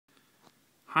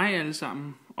Hej alle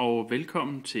sammen, og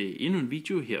velkommen til endnu en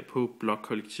video her på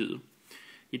Blogkollektivet.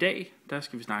 I dag der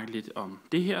skal vi snakke lidt om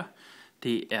det her.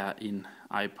 Det er en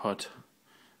iPod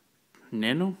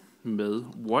Nano med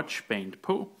watchband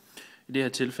på. I det her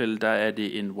tilfælde der er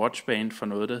det en watchband for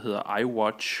noget, der hedder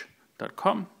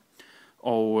iWatchz.com.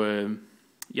 Og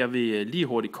jeg vil lige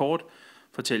hurtigt kort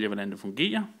fortælle jer, hvordan det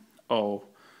fungerer,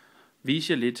 og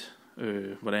vise jer lidt,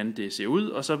 hvordan det ser ud,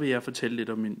 og så vil jeg fortælle lidt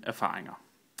om mine erfaringer.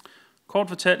 Kort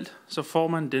fortalt, så får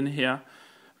man den her,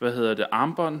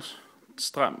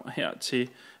 armbåndstrøm her til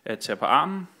at tage på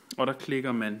armen, og der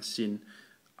klikker man sin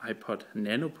iPod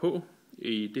Nano på,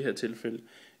 i det her tilfælde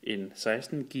en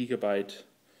 16 GB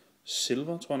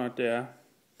silver, tror jeg nok det er.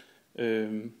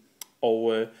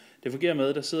 Det fungerer med,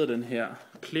 at der sidder den her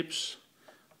clips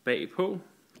bagpå,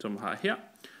 som du har her,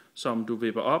 som du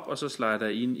vipper op, og så slider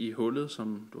ind i hullet,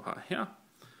 som du har her.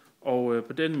 Og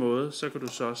på den måde, så kan du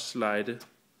så slide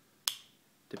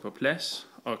det på plads,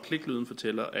 og kliklyden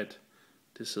fortæller, at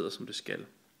det sidder som det skal.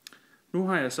 Nu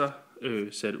har jeg så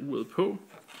sat uret på,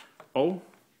 og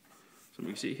som I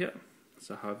kan se her,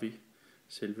 så har vi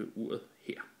selve uret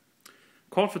her.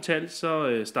 Kort fortalt,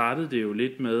 så startede det jo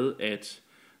lidt med, at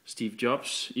Steve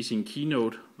Jobs i sin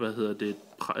keynote,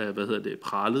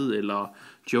 pralede eller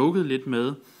jokede lidt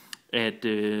med, at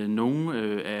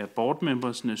nogle af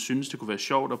boardmembersne synes det kunne være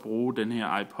sjovt at bruge den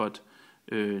her iPod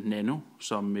Nano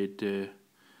som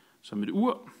et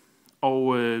ur,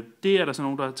 og det er der så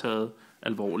nogen, der har taget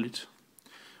alvorligt.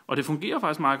 Og det fungerer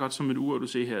faktisk meget godt som et ur. Du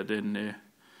ser her, den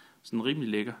sådan rimelig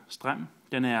lækker strøm.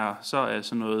 Den er så af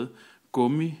sådan noget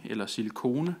gummi eller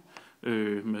silikone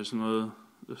med sådan noget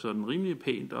sådan rimelig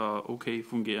pænt og okay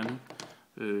fungerende.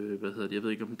 Jeg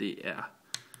ved ikke om det er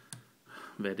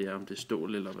om det er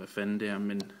stål eller hvad fanden det er,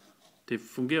 men det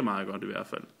fungerer meget godt i hvert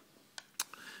fald.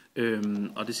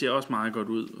 Og det ser også meget godt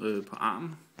ud på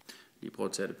armen. Lige prøve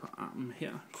at tage det på armen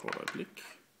her, kort øjeblik.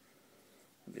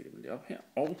 Jeg lægger det lige op her,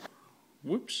 og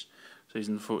whoops, så I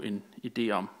sådan får en idé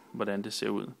om, hvordan det ser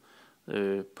ud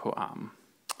på armen.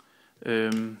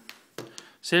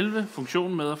 Selve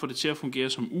funktionen med at få det til at fungere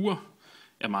som ur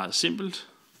er meget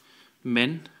simpelt.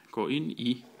 Man går ind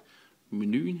i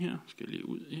menuen her, skal lige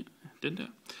ud her, den der.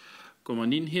 Går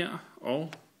man ind her,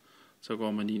 og så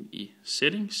går man ind i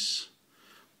settings,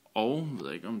 og jeg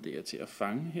ved ikke om det er til at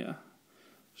fange her.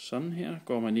 Sådan her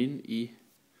går man ind i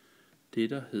det,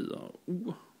 der hedder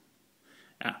ur.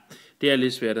 Ja, det er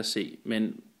lidt svært at se,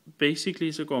 men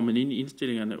basically så går man ind i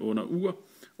indstillingerne under ur,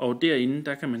 og derinde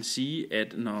der kan man sige,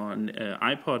 at når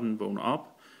iPod'en vågner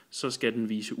op, så skal den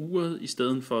vise uret, i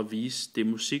stedet for at vise det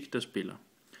musik, der spiller.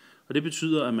 Og det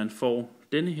betyder, at man får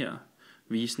denne her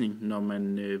visning, når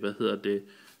man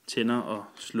tænder og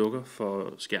slukker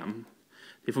for skærmen.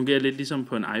 Det fungerer lidt ligesom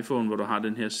på en iPhone, hvor du har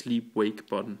den her sleep-wake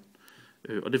button.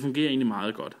 Og det fungerer egentlig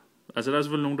meget godt. Altså der er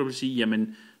selvfølgelig nogen, der vil sige,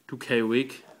 jamen du kan jo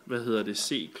ikke,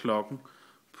 se klokken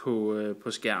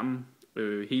på skærmen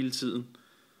hele tiden,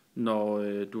 når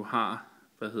du har,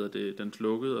 den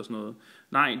slukket og sådan noget.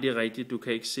 Nej, det er rigtigt, du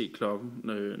kan ikke se klokken,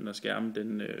 når skærmen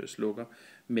den slukker.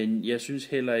 Men jeg synes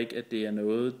heller ikke, at det er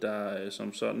noget, der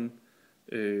som sådan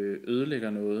ødelægger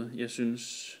noget. Jeg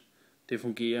synes, det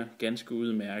fungerer ganske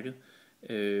udmærket.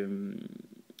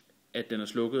 At den er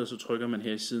slukket, og så trykker man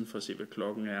her i siden for at se, hvad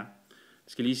klokken er.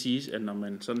 Det skal lige siges, at når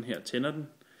man sådan her tænder den,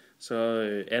 så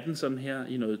er den sådan her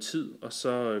i noget tid, og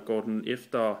så går den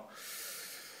efter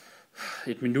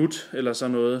et minut eller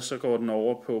sådan noget, så går den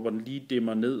over på, hvor den lige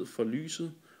dimmer ned for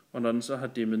lyset, og når den så har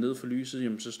dimmet ned for lyset,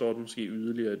 jamen, så står den måske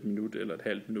yderligere et minut eller et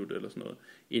halvt minut eller sådan noget,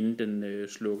 inden den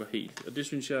slukker helt. Og det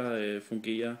synes jeg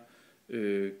fungerer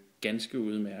ganske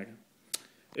udmærket.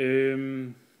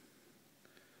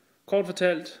 Kort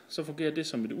fortalt, så fungerer det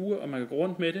som et ur, og man kan gå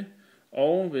rundt med det.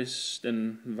 Og hvis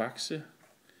den vakse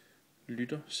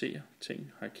lytter, ser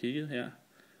ting, har kigget her,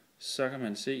 så kan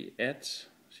man se, at,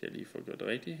 hvis jeg lige får gjort det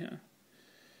rigtigt her,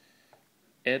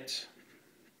 at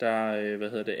der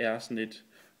er sådan et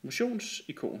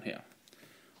motionsikon her.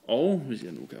 Og hvis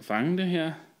jeg nu kan fange det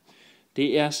her,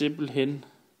 det er simpelthen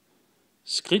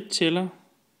skridttæller.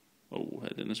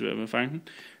 Den er svær med at fange den.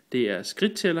 Det er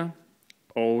skridttæller.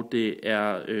 Og det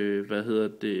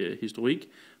er, historik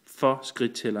for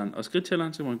skridttælleren. Og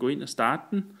skridttælleren, så må man gå ind og starte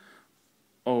den.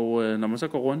 Og når man så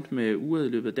går rundt med uret i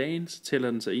løbet af dagen, så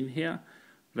tæller den sig ind her,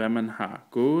 hvad man har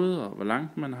gået, og hvor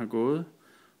langt man har gået,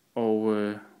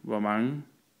 og hvor mange,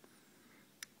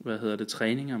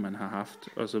 træninger man har haft,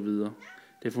 og så videre.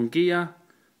 Det fungerer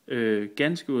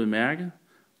ganske udmærket,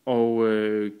 og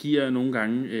giver nogle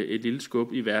gange et lille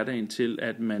skub i hverdagen til,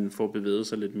 at man får bevæget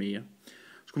sig lidt mere.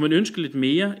 Skulle man ønske lidt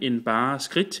mere end bare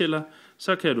skridttæller,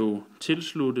 så kan du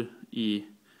tilslutte i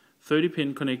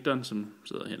 30-pin connectoren, som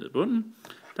sidder hernede i bunden.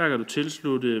 Der kan du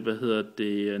tilslutte,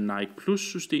 Nike Plus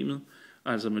systemet,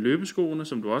 altså med løbeskoene,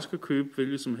 som du også kan købe,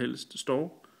 hvilket som helst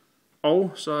står.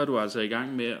 Og så er du altså i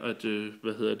gang med at,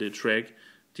 track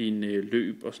din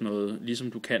løb og sådan noget,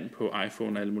 ligesom du kan på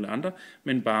iPhone og alle mulige andre,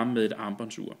 men bare med et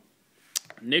armbåndsur.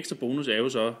 Den ekstra bonus er jo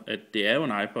så, at det er jo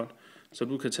en iPod, så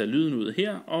du kan tage lyden ud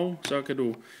her, og så kan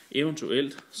du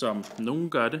eventuelt, som nogen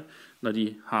gør det, når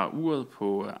de har uret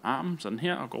på armen sådan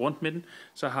her og går rundt med den,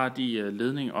 så har de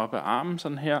ledning op af armen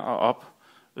sådan her og op,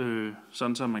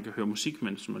 sådan så man kan høre musik,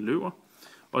 mens man løber.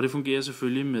 Og det fungerer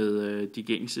selvfølgelig med de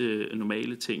gængse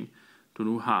normale ting, du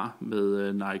nu har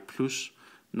med Nike Plus,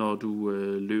 når du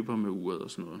løber med uret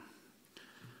og sådan noget.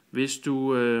 Hvis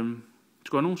du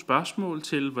skulle have nogle spørgsmål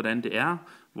til, hvordan det er,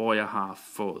 hvor jeg har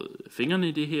fået fingrene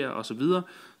i det her og så videre,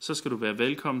 så skal du være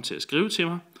velkommen til at skrive til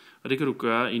mig, og det kan du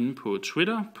gøre inde på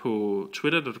Twitter, på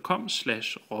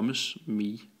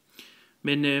twitter.com/rommesme.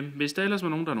 Men hvis der ellers var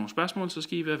nogen, der har nogle spørgsmål, så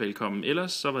skal I være velkommen.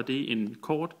 Ellers så var det en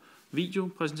kort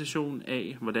videopræsentation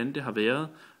af, hvordan det har været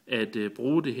at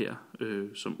bruge det her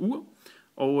som ur.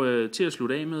 Og til at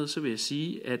slutte af med, så vil jeg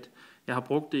sige, at jeg har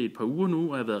brugt det et par uger nu,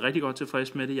 og jeg har været rigtig godt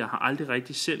tilfreds med det. Jeg har aldrig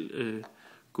rigtig selv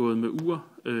gået med ur,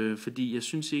 fordi jeg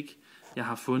synes ikke, jeg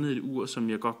har fundet et ur, som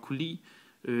jeg godt kunne lide,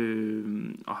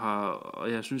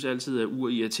 og jeg synes altid, at ur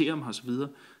irriterer mig osv.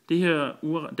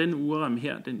 Den urrem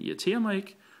her, den irriterer mig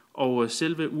ikke, og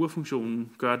selve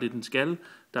urfunktionen gør det, den skal.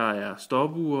 Der er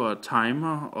stopur og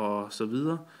timer og så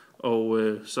videre,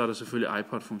 og så er der selvfølgelig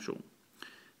iPod-funktion.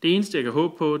 Det eneste, jeg kan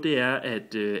håbe på, det er,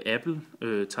 at Apple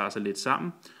tager sig lidt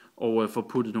sammen og får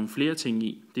puttet nogle flere ting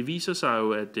i. Det viser sig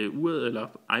jo, at uret eller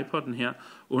iPod'en her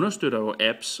understøtter jo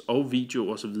apps og video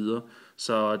og så videre.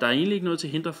 Så der er egentlig ikke noget til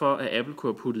hinder for, at Apple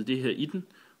kunne have puttet det her i den.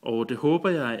 Og det håber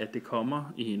jeg, at det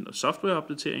kommer i en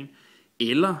softwareopdatering,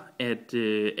 eller at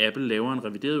Apple laver en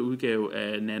revideret udgave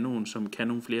af Nano'en, som kan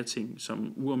nogle flere ting,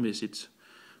 som urmæssigt.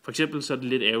 For eksempel så er det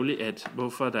lidt ærgerligt, at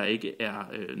hvorfor der ikke er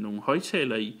nogen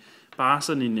højtaler i. Bare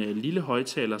sådan en lille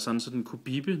højtaler, sådan så den kunne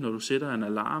bippe, når du sætter en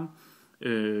alarm,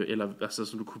 eller altså,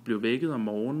 så du kunne blive vækket om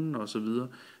morgenen og så videre.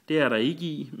 Det er der ikke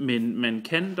i, men man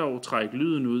kan dog trække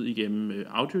lyden ud igennem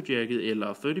audiojacket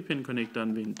eller 30-pin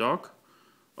connectoren ved en dock,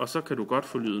 og så kan du godt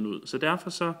få lyden ud. Så derfor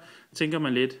så tænker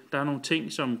man lidt, der er nogle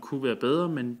ting, som kunne være bedre,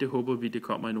 men det håber vi, det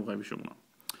kommer i nogle revisioner.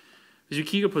 Hvis vi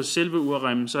kigger på selve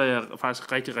urremmen, så er jeg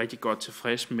faktisk rigtig, rigtig godt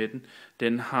tilfreds med den.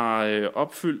 Den har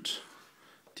opfyldt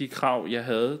de krav, jeg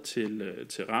havde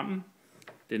til rammen.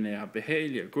 Den er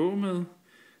behagelig at gå med.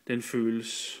 Den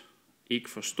føles ikke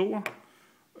for stor.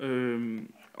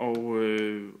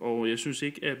 Og jeg synes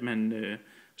ikke, at man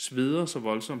sveder så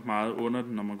voldsomt meget under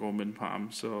den, når man går med den på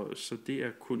armen. Så det er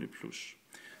kun et plus.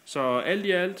 Så alt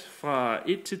i alt fra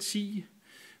 1 til 10,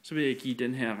 så vil jeg give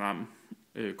den her RAM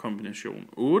kombination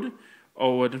 8.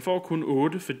 Og den får kun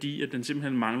 8, fordi at den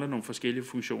simpelthen mangler nogle forskellige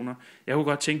funktioner. Jeg kunne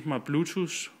godt tænke mig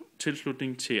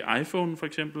Bluetooth-tilslutning til iPhone for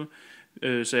eksempel,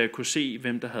 så jeg kunne se,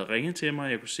 hvem der havde ringet til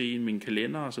mig, jeg kunne se min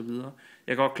kalender og så videre.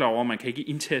 Jeg er godt klar over, at man kan ikke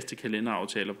indtaste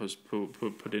kalenderaftaler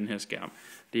på den her skærm.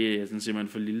 Det er sådan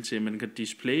simpelthen for lille til. Man kan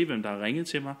display, hvem der har ringet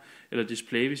til mig, eller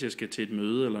display, hvis jeg skal til et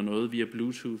møde eller noget via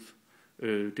Bluetooth.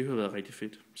 Det har været rigtig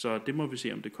fedt. Så det må vi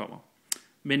se, om det kommer.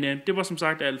 Men det var som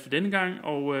sagt alt for denne gang,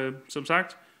 og som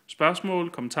sagt, spørgsmål,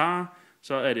 kommentarer,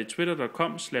 så er det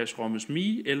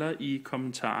twitter.com/rommesme eller i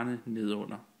kommentarerne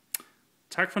nedenunder.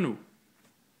 Tak for nu.